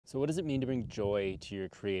So what does it mean to bring joy to your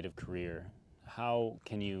creative career? How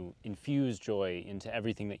can you infuse joy into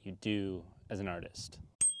everything that you do as an artist?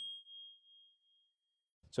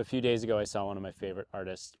 So a few days ago, I saw one of my favorite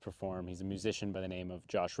artists perform. He's a musician by the name of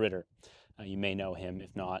Josh Ritter. You may know him.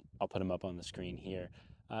 If not, I'll put him up on the screen here.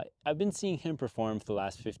 I've been seeing him perform for the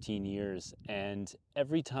last 15 years, and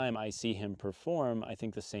every time I see him perform, I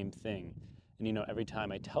think the same thing. And you know, every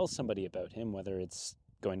time I tell somebody about him, whether it's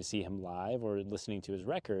going to see him live or listening to his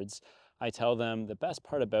records, I tell them the best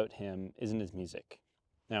part about him isn't his music.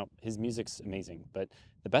 Now, his music's amazing, but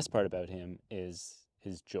the best part about him is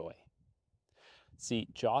his joy. See,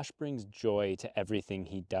 Josh brings joy to everything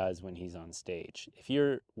he does when he's on stage. If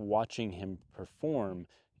you're watching him perform,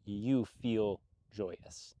 you feel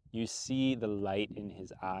joyous. You see the light in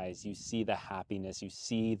his eyes, you see the happiness, you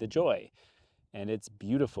see the joy. And it's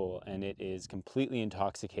beautiful, and it is completely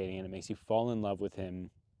intoxicating, and it makes you fall in love with him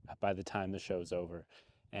by the time the show's over.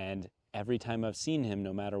 And every time I've seen him,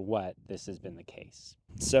 no matter what, this has been the case.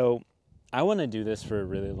 So I want to do this for a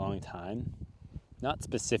really long time, not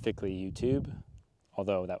specifically YouTube,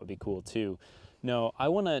 although that would be cool too. No, I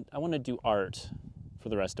want to do art for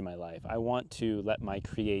the rest of my life. I want to let my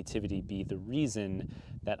creativity be the reason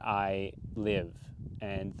that I live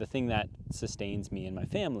and the thing that sustains me and my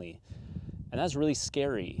family. And that's really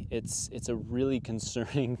scary. It's a really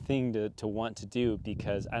concerning thing to want to do,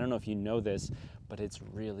 because I don't know if you know this, but it's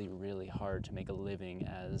really, really hard to make a living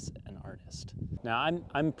as an artist. Now,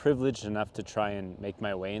 I'm privileged enough to try and make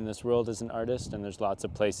my way in this world as an artist, and there's lots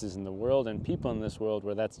of places in the world and people in this world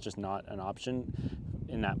where that's just not an option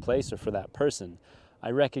in that place or for that person. I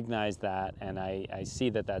recognize that, and I see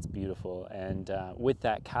that that's beautiful. And with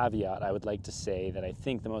that caveat, I would like to say that I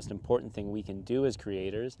think the most important thing we can do as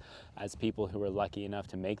creators, as people who are lucky enough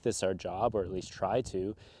to make this our job, or at least try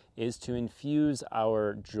to, is to infuse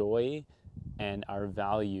our joy and our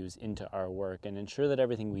values into our work and ensure that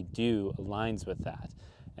everything we do aligns with that.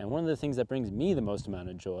 And one of the things that brings me the most amount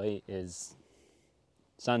of joy is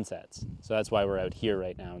sunsets. So that's why we're out here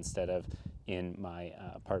right now instead of in my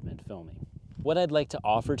apartment filming. What I'd like to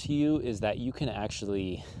offer to you is that you can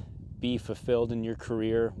actually be fulfilled in your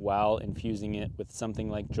career while infusing it with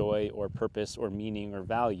something like joy or purpose or meaning or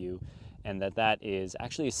value, and that is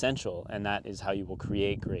actually essential, and that is how you will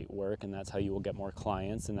create great work, and that's how you will get more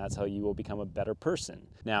clients, and that's how you will become a better person.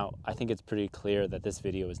 Now, I think it's pretty clear that this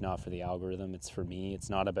video is not for the algorithm, it's for me.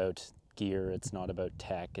 It's not about gear, it's not about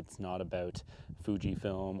tech, it's not about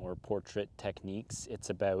Fujifilm or portrait techniques.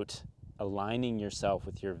 It's about aligning yourself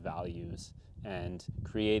with your values and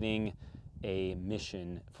creating a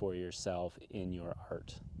mission for yourself in your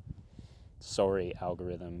art. Sorry,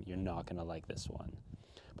 algorithm, you're not gonna like this one.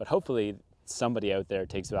 But hopefully somebody out there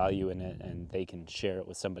takes value in it and they can share it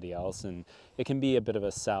with somebody else, and it can be a bit of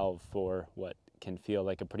a salve for what can feel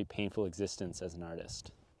like a pretty painful existence as an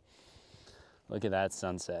artist. Look at that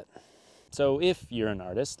sunset. So if you're an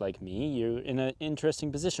artist like me, you're in an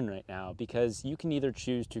interesting position right now, because you can either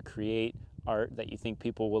choose to create art that you think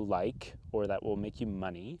people will like, or that will make you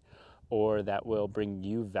money, or that will bring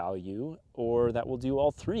you value, or that will do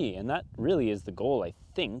all three. And that really is the goal, I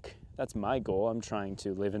think. That's my goal. I'm trying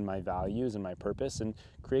to live in my values and my purpose and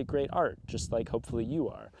create great art, just like hopefully you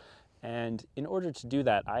are. And in order to do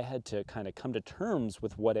that, I had to kind of come to terms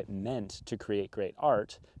with what it meant to create great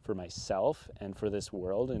art for myself and for this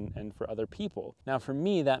world and for other people. Now, for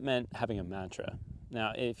me, that meant having a mantra.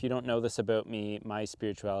 Now, if you don't know this about me, my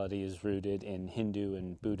spirituality is rooted in Hindu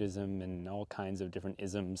and Buddhism and all kinds of different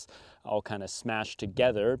isms, all kind of smashed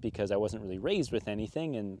together because I wasn't really raised with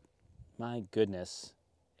anything, and my goodness,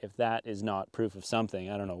 if that is not proof of something,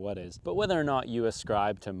 I don't know what is. But whether or not you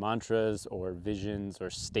ascribe to mantras or visions or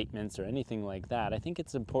statements or anything like that, I think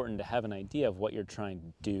it's important to have an idea of what you're trying to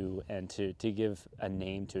do and to give a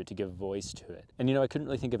name to it, to give voice to it. And you know, I couldn't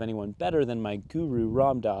really think of anyone better than my guru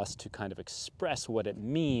Ram Dass to kind of express what it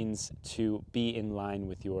means to be in line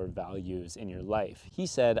with your values in your life. He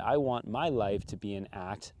said, I want my life to be an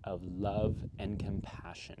act of love and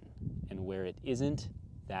compassion. And where it isn't,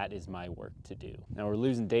 that is my work to do. Now we're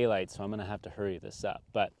losing daylight, so I'm gonna have to hurry this up.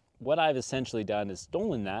 But what I've essentially done is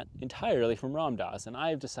stolen that entirely from Ram Dass, and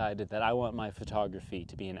I've decided that I want my photography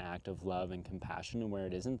to be an act of love and compassion, and where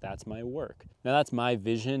it isn't, that's my work. Now that's my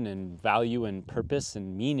vision and value and purpose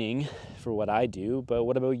and meaning for what I do, but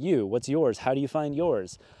what about you? What's yours? How do you find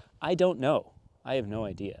yours? I don't know. I have no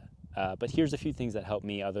idea. But here's a few things that helped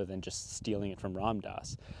me other than just stealing it from Ram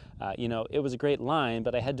Dass. You know, it was a great line,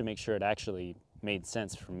 but I had to make sure it actually made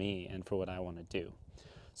sense for me and for what I want to do.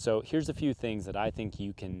 So here's a few things that I think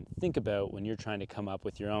you can think about when you're trying to come up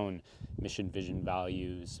with your own mission, vision,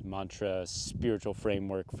 values, mantra, spiritual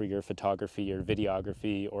framework for your photography or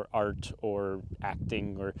videography or art or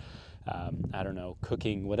acting or, I don't know,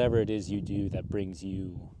 cooking, whatever it is you do that brings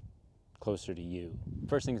you closer to you.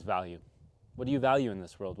 First thing is value. What do you value in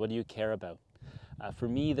this world? What do you care about? For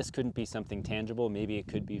me, this couldn't be something tangible. Maybe it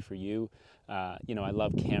could be for you. You know, I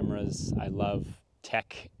love cameras, I love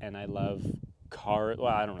tech, and I love cars. Well,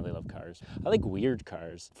 I don't really love cars. I like weird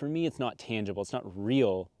cars. For me, it's not tangible. It's not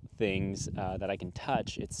real things that I can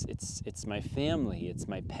touch. It's my family. It's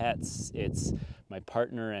my pets. It's my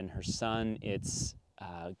partner and her son. It's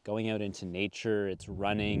going out into nature. It's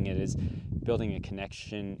running. It is building a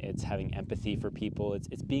connection. It's having empathy for people.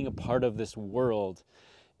 It's being a part of this world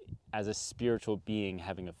as a spiritual being,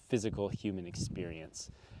 having a physical human experience.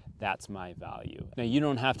 That's my value. Now, you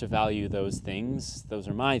don't have to value those things. Those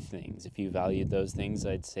are my things. If you valued those things,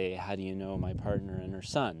 I'd say, how do you know my partner and her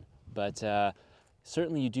son? But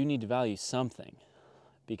certainly you do need to value something,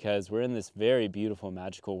 because we're in this very beautiful,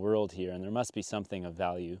 magical world here, and there must be something of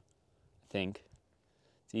value, I think.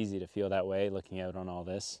 It's easy to feel that way looking out on all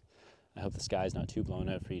this. I hope the sky's not too blown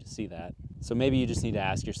out for you to see that. So maybe you just need to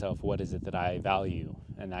ask yourself, what is it that I value?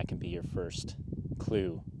 And that can be your first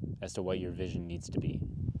clue as to what your vision needs to be.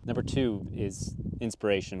 Number two is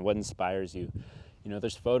inspiration. What inspires you? You know,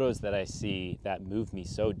 there's photos that I see that move me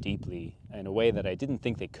so deeply in a way that I didn't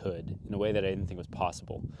think they could, in a way that I didn't think was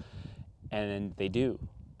possible. And they do.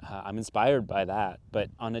 I'm inspired by that. But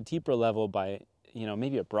on a deeper level, by, you know,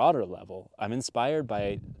 maybe a broader level, I'm inspired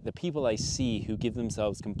by the people I see who give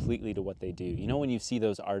themselves completely to what they do. You know, when you see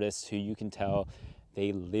those artists who you can tell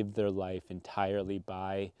they live their life entirely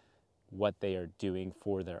by what they are doing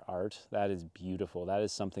for their art, that is beautiful. That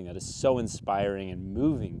is something that is so inspiring and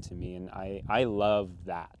moving to me, and I love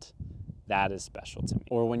that. That is special to me.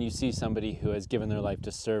 Or when you see somebody who has given their life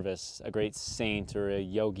to service, a great saint or a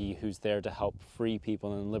yogi who's there to help free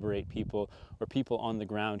people and liberate people, or people on the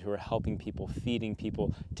ground who are helping people, feeding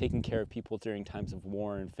people, taking care of people during times of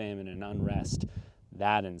war and famine and unrest,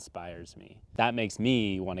 that inspires me. That makes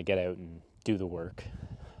me want to get out and do the work.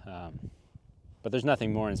 But there's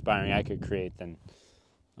nothing more inspiring I could create than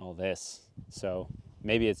all this. So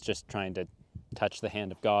maybe it's just trying to touch the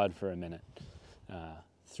hand of God for a minute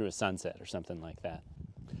through a sunset or something like that.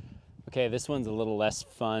 Okay, this one's a little less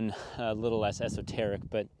fun, a little less esoteric,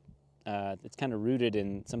 but it's kind of rooted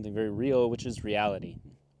in something very real, which is reality.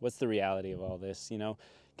 What's the reality of all this? You know,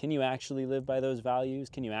 can you actually live by those values?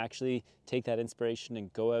 Can you actually take that inspiration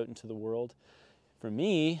and go out into the world? For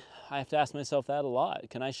me, I have to ask myself that a lot.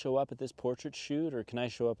 Can I show up at this portrait shoot, or can I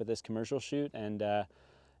show up at this commercial shoot and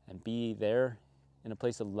be there in a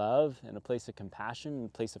place of love, in a place of compassion, in a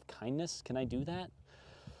place of kindness? Can I do that?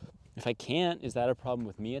 If I can't, is that a problem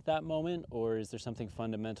with me at that moment, or is there something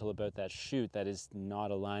fundamental about that shoot that is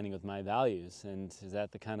not aligning with my values? And is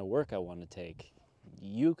that the kind of work I want to take?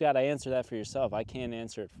 You got to answer that for yourself. I can't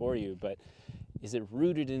answer it for you, but is it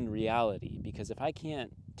rooted in reality? Because if I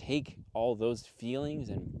can't take all those feelings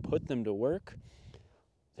and put them to work,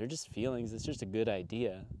 they're just feelings. It's just a good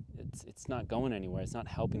idea. It's not going anywhere. It's not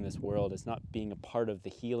helping this world. It's not being a part of the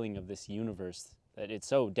healing of this universe that it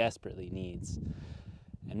so desperately needs.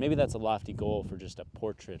 And maybe that's a lofty goal for just a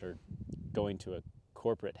portrait or going to a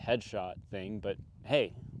corporate headshot thing, but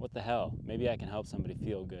hey, what the hell? Maybe I can help somebody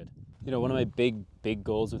feel good. You know, one of my big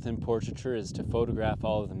goals within portraiture is to photograph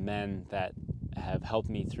all of the men that have helped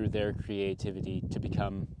me through their creativity to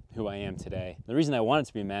become who I am today. The reason I want it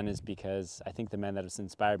to be men is because I think the men that have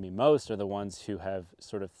inspired me most are the ones who have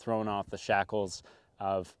sort of thrown off the shackles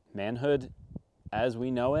of manhood as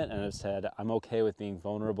we know it, and have said, I'm okay with being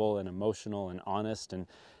vulnerable and emotional and honest and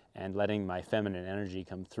letting my feminine energy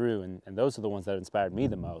come through. And those are the ones that have inspired me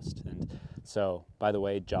the most. And so, by the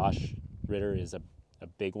way, Josh Ritter is a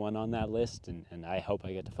big one on that list, and I hope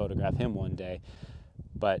I get to photograph him one day.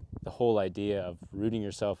 But the whole idea of rooting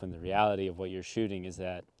yourself in the reality of what you're shooting is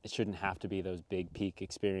that it shouldn't have to be those big peak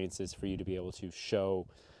experiences for you to be able to show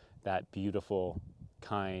that beautiful,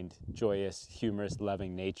 kind, joyous, humorous,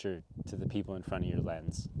 loving nature to the people in front of your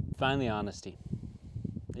lens. Finally, honesty.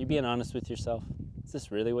 Are you being honest with yourself? Is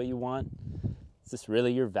this really what you want? Is this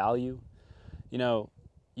really your value? You know,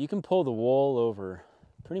 you can pull the wool over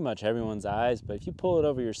pretty much everyone's eyes, but if you pull it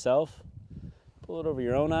over yourself, pull it over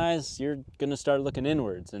your own eyes, you're going to start looking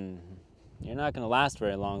inwards, and you're not going to last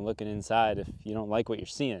very long looking inside if you don't like what you're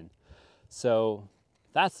seeing. So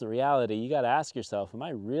if that's the reality, you got to ask yourself, am I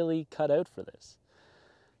really cut out for this?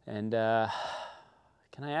 And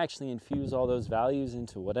can I actually infuse all those values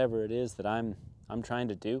into whatever it is that I'm trying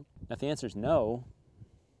to do? Now, if the answer is no,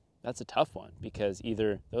 that's a tough one, because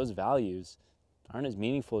either those values aren't as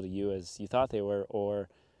meaningful to you as you thought they were, or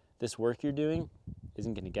this work you're doing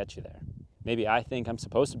isn't going to get you there. Maybe I think I'm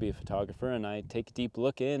supposed to be a photographer, and I take a deep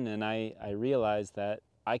look in and I realize that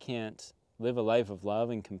I can't live a life of love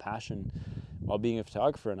and compassion while being a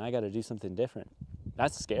photographer, and I got to do something different.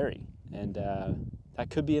 That's scary, and that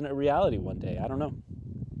could be a reality one day. I don't know.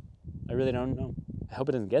 I really don't know. I hope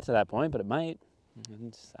it doesn't get to that point, but it might.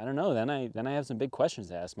 And I don't know. Then I have some big questions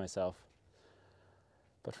to ask myself.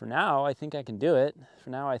 But for now, I think I can do it. For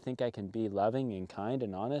now, I think I can be loving and kind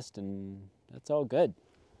and honest, and that's all good.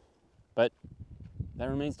 But that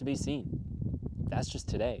remains to be seen. That's just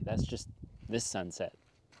today. That's just this sunset.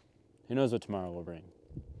 Who knows what tomorrow will bring?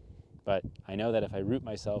 But I know that if I root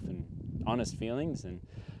myself in honest feelings, and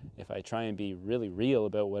if I try and be really real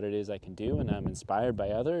about what it is I can do, and I'm inspired by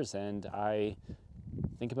others, and I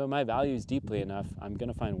think about my values deeply enough, I'm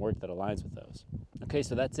going to find work that aligns with those. Okay,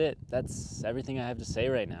 so that's it. That's everything I have to say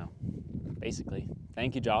right now, basically.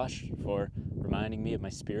 Thank you, Josh, for reminding me of my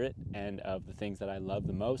spirit and of the things that I love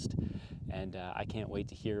the most. And I can't wait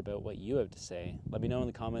to hear about what you have to say. Let me know in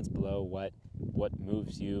the comments below what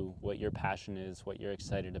moves you, what your passion is, what you're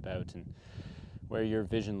excited about, and where your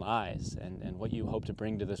vision lies, and what you hope to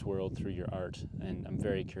bring to this world through your art. And I'm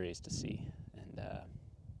very curious to see. And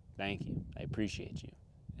thank you. I appreciate you.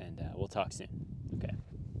 And we'll talk soon. Okay.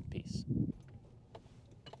 Peace.